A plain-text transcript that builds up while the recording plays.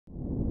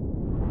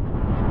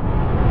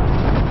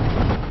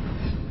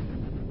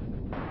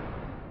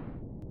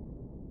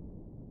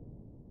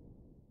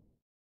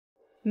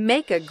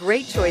Make a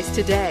great choice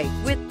today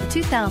with the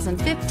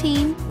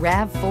 2015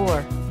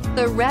 RAV4.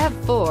 The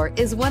RAV4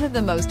 is one of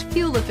the most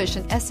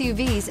fuel-efficient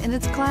SUVs in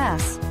its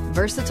class.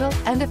 Versatile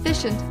and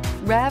efficient,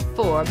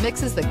 RAV4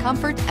 mixes the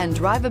comfort and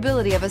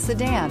drivability of a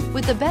sedan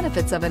with the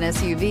benefits of an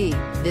SUV.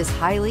 This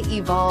highly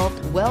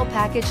evolved,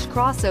 well-packaged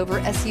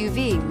crossover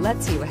SUV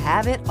lets you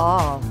have it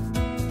all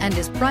and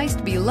is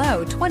priced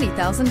below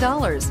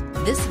 $20,000.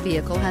 This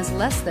vehicle has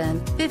less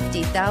than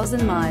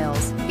 50,000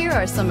 miles. Here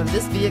are some of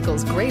this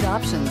vehicle's great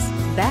options: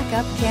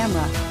 backup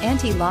camera,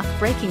 anti-lock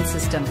braking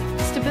system,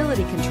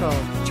 stability control,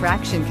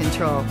 traction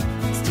control,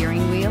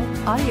 steering wheel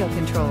audio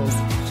controls,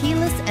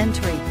 keyless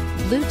entry,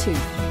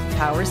 Bluetooth,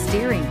 power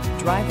steering,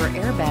 driver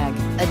airbag,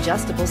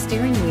 adjustable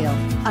steering wheel.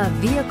 A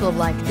vehicle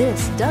like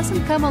this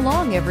doesn't come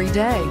along every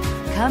day.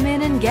 Come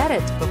in and get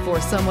it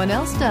before someone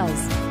else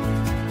does.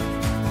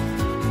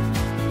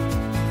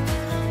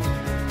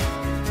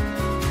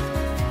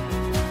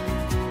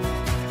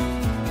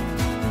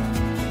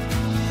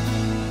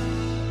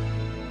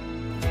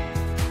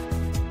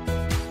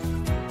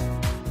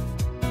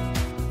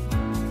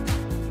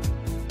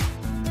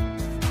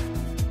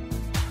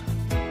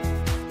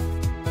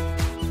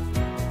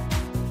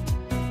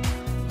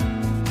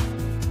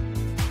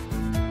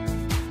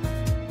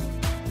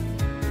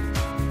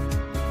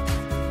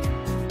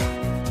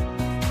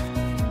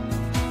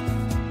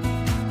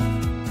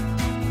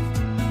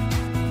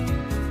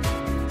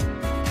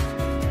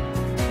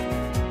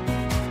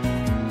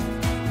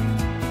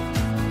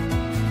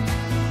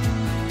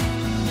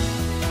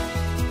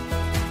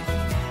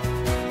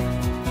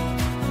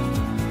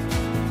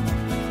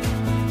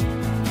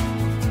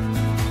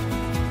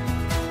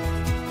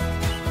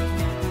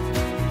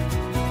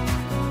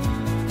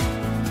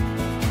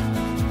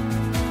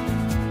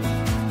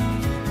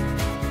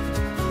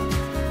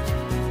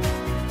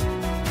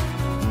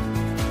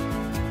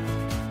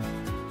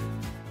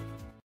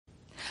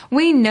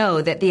 We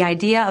know that the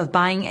idea of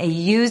buying a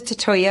used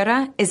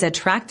Toyota is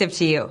attractive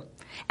to you.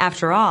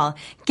 After all,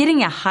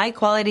 getting a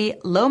high-quality,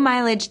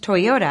 low-mileage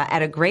Toyota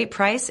at a great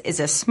price is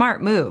a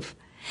smart move.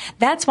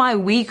 That's why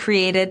we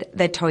created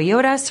the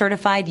Toyota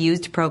Certified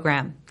Used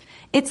Program.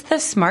 It's the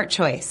smart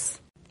choice.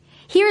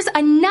 Here's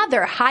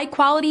another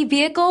high-quality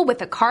vehicle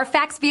with a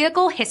Carfax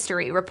Vehicle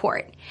History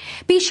Report.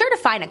 Be sure to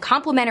find a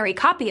complimentary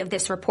copy of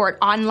this report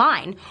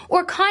online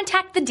or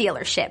contact the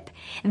dealership.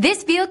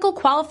 This vehicle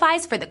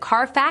qualifies for the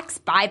Carfax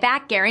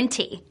Buyback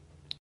Guarantee.